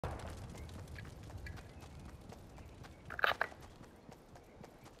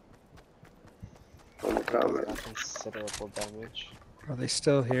Coming. Got considerable damage. Are they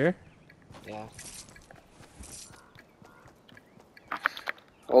still here? Yeah.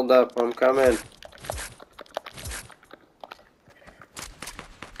 Hold up, I'm coming.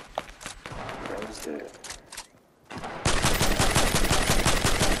 That was it.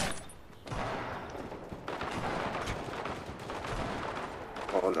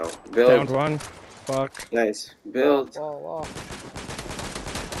 Oh no. Build. Downed one. Fuck. Nice. Build. Whoa.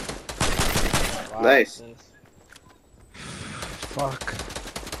 Wow, Nice. Fuck.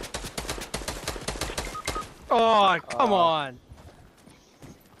 Oh, come on.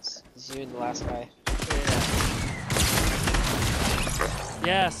 It's you and the last guy.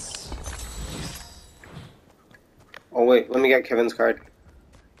 Yes. Oh wait, let me get Kevin's card.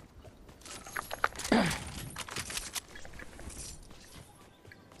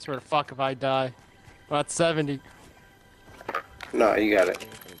 Swear to fuck if I die. Well, that's 70. No, you got it.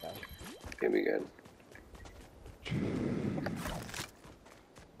 You'll be good.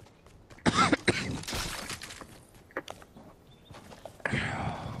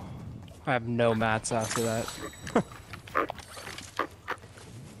 I have no mats after that.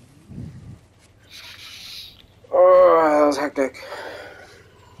 Oh, that was hectic.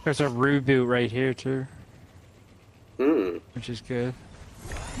 There's a reboot right here too, which is good.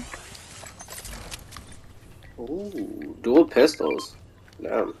 Ooh, dual pistols.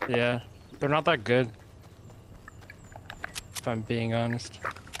 Damn. Yeah, they're not that good. If I'm being honest.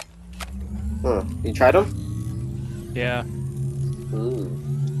 Huh. You tried them? Yeah. Ooh.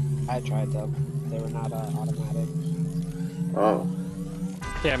 I tried them. They were not automatic. Oh.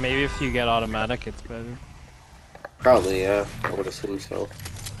 Yeah, maybe if you get automatic, it's better. Probably, yeah. I would assume so.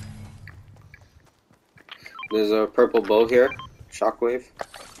 There's a purple bow here. Shockwave.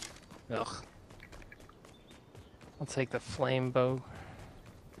 Ugh. I'll take the flame bow.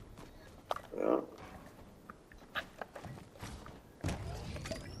 Yeah.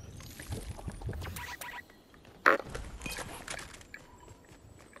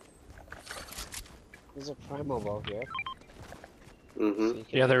 There's a primal bow here. Mm-hmm. So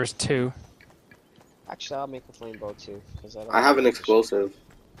Yeah, there's two. Actually, I'll make a flame bow too, because I have an explosive.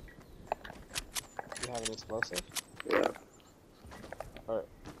 You have an explosive? Yeah. Or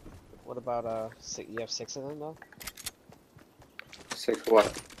what about you have 6 of them though? 6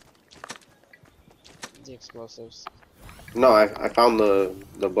 what? The explosives. No, I found the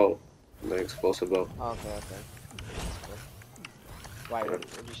bow. The explosive bow. Oh, okay. That's cool. Why? What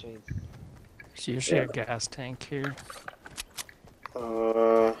did you show? There's usually a gas tank here. Uh,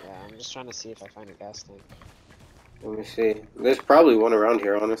 Yeah, I'm just trying to see if I find a gas tank. let me see. There's probably one around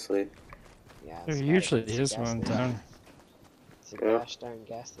here, honestly. Yeah. There it's usually it's a is gas one station. down. It's a Yeah. gosh darn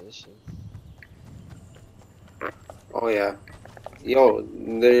gas station. Oh yeah. Yo,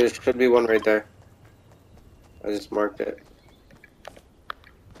 there should be one right there. I just marked it.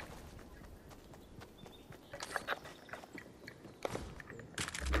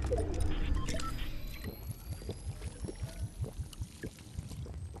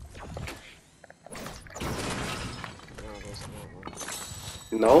 No, there's not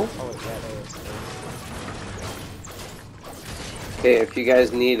one. No? Oh, yeah, there is. Okay, if you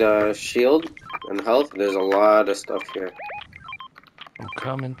guys need a shield and health, there's a lot of stuff here. I'm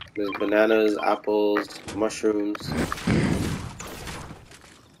coming. There's bananas, apples, mushrooms.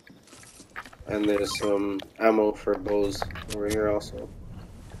 And there's some ammo for bows over here also.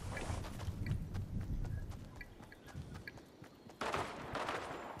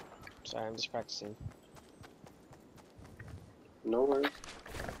 Sorry, I'm just practicing. No worries.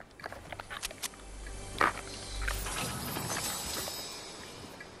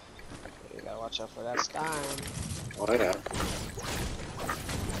 You gotta watch out for that slime. Oh yeah.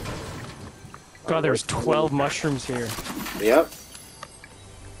 God, there's 12 mushrooms here. Yep.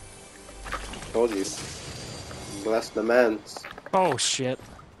 Told you. Bless the mans. Oh shit.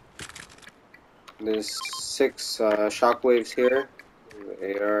 There's 6 shockwaves here.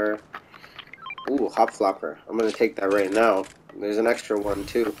 They are... Ooh, hop flopper. I'm gonna take that right now. There's an extra one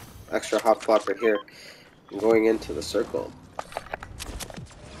too. Extra hop flopper here. I'm going into the circle.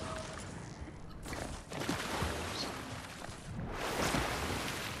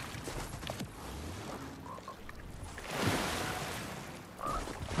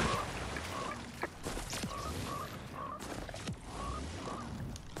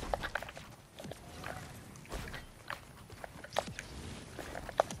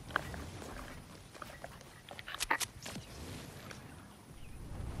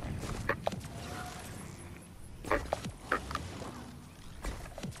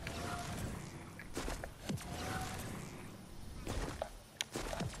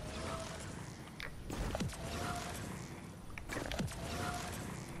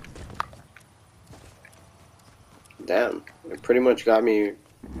 Damn, it pretty much got me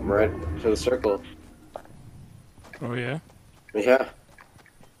right to the circle. Oh yeah. Yeah,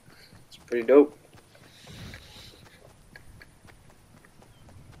 it's pretty dope.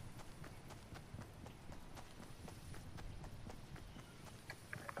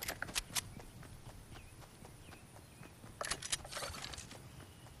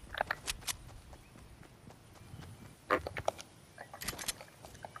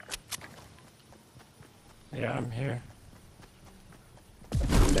 Yeah, I'm here.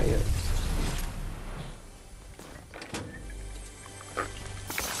 Dang it.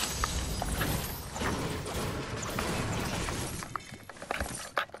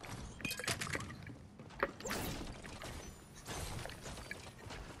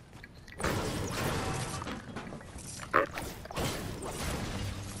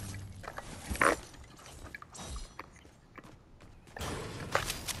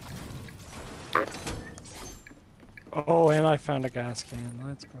 Oh, and I found a gas can.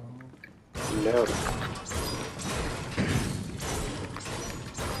 Let's go. No.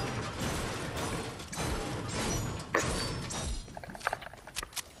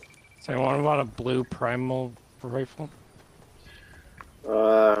 So, what about a blue primal rifle?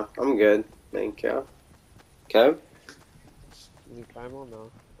 I'm good. Thank you. Kev? Blue primal?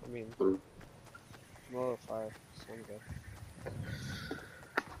 No. I mean, Hmm. I'm level 5, so I'm good.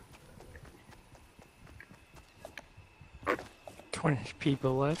 20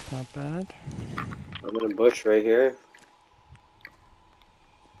 people left, not bad. I'm in a bush right here.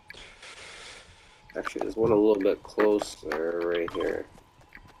 Actually, there's one a little bit closer right here.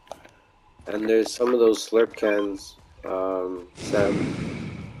 And there's some of those slurp cans,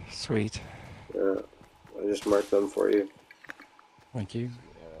 Sam. Sweet. Yeah, I just marked them for you. Thank you.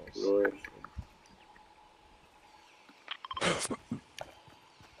 Some arrows. No worries.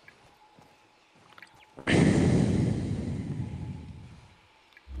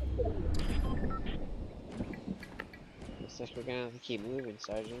 Looks like we're gonna have to keep moving,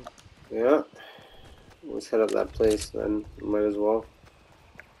 Sergeant. Yeah, let's head up that place then. Might as well.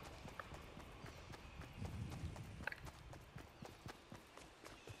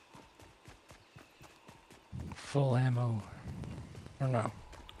 Full ammo. Or no.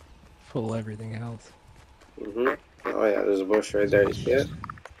 Full everything health. Oh yeah, there's a bush right there. You see it?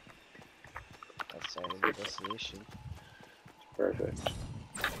 That's our end destination. Perfect.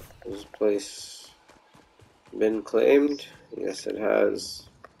 Has this place been claimed? Yes, it has.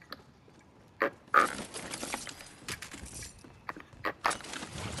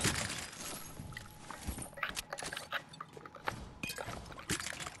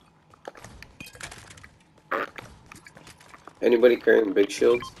 Anybody carrying big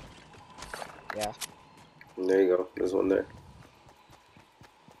shields? Yeah. And there you go. There's one there.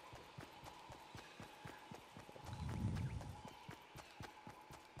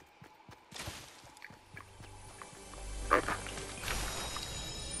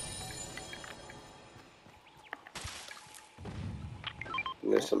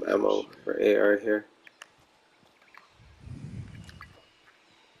 And there's some ammo for AR here.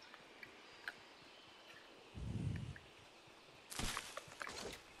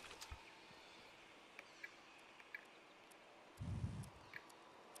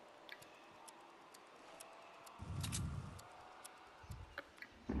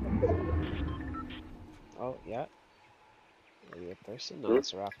 Oh, yeah. Maybe a person? No, Hmm?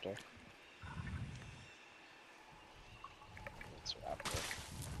 it's a raptor. It's a raptor.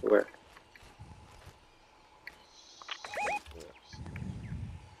 Where? Yes.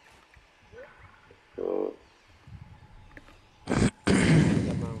 Oh, Behind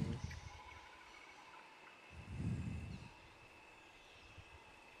the mountain.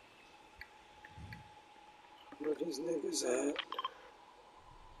 where these niggas at?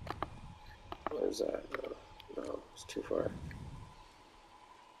 Where's that? No, no, it's too far.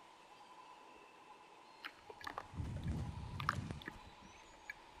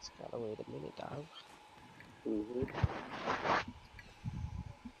 It's gotta wait a minute, dog. Mm-hmm.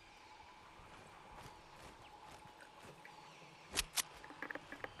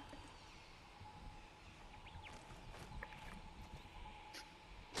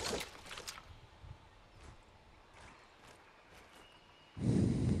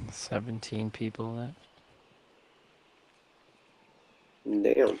 17 people left.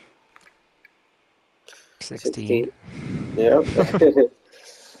 Damn. 16. 16. Yeah.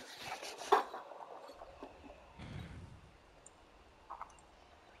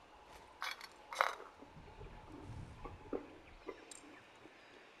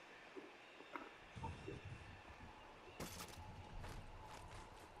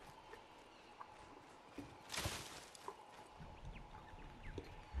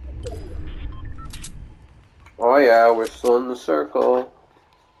 Oh yeah, we're still in the circle.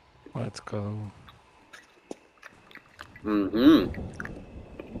 Let's go.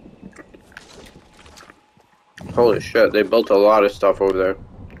 Holy shit, they built a lot of stuff over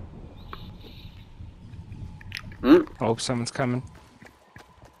there. Oh, someone's coming.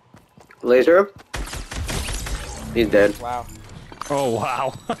 Laser? He's dead. Wow. Oh,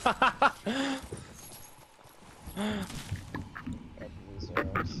 wow.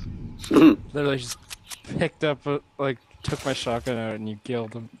 Literally just picked up, like, took my shotgun out and you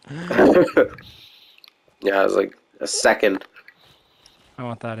killed him. Yeah, it was like a second. I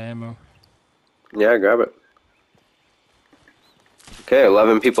want that ammo. Yeah, grab it. Okay,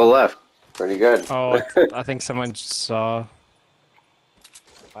 11 people left. Pretty good. Oh, I think someone saw.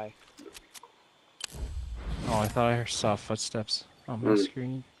 Bye. Oh, I thought I saw footsteps on my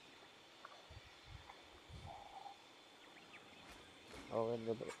screen. Oh,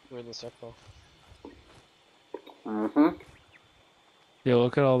 we're in the circle. Yeah,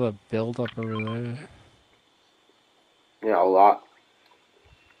 look at all the build up over there. Yeah, a lot.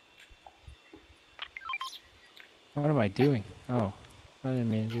 What am I doing? Oh, I didn't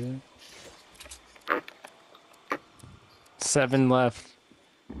mean to do that. 7 left.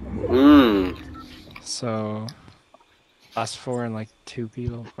 So, us 4 and like 2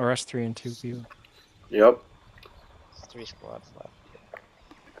 people, or us 3 and 2 people. Yep. There's 3 squads left.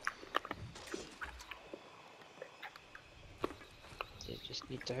 They just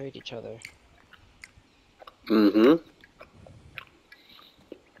need to hurt each other.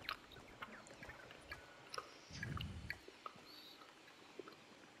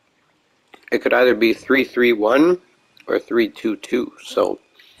 It could either be 3-3-1 or 3-2-2, so...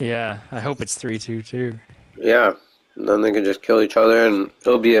 Yeah, I hope it's 3-2-2. Yeah, and then they can just kill each other and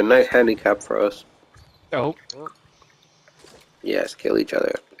it'll be a nice handicap for us. Oh. Yes, kill each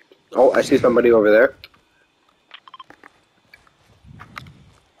other. Oh, I see somebody over there.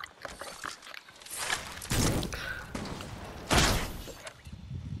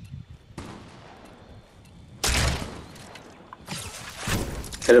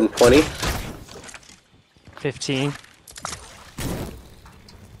 Hit him 20. 15.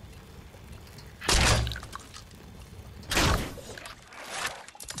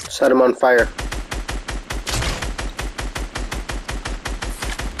 Set him on fire.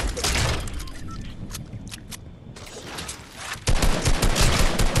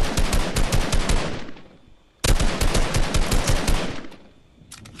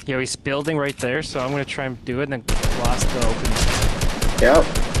 Yeah, he's building right there, so I'm gonna try and do it and then blast the open. Yep,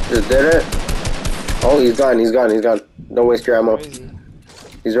 just did it. Oh, he's gone, he's gone, he's gone. Don't waste your ammo. Where is he?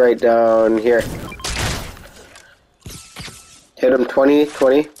 He's right down here. Hit him 20.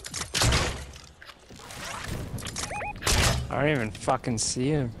 I don't even fucking see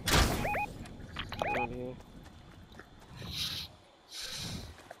him. Around here.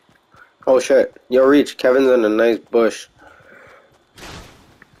 Oh shit. Yo, Reach, Kevin's in a nice bush.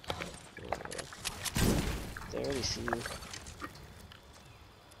 They already see you.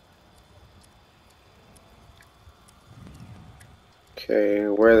 Okay,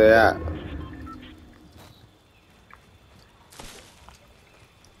 where are they at?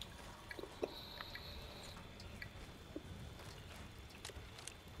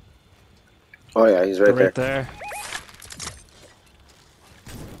 Oh yeah, he's right Right there. there.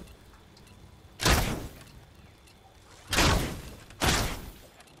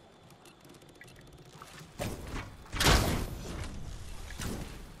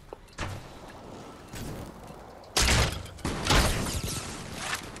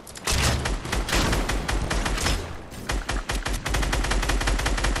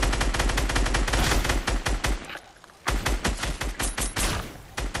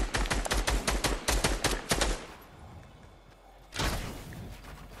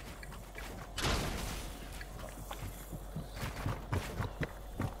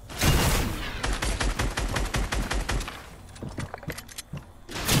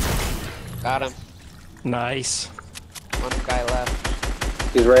 Got him. Nice. One guy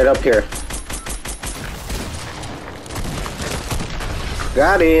left. He's right up here.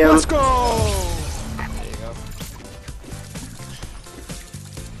 Got him. Let's go! There you go.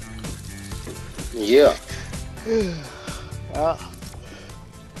 Yeah. Well.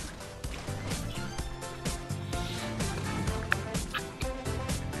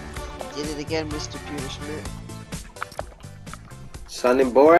 Did it again, Mr. Peter Schmidt. Sonny boy.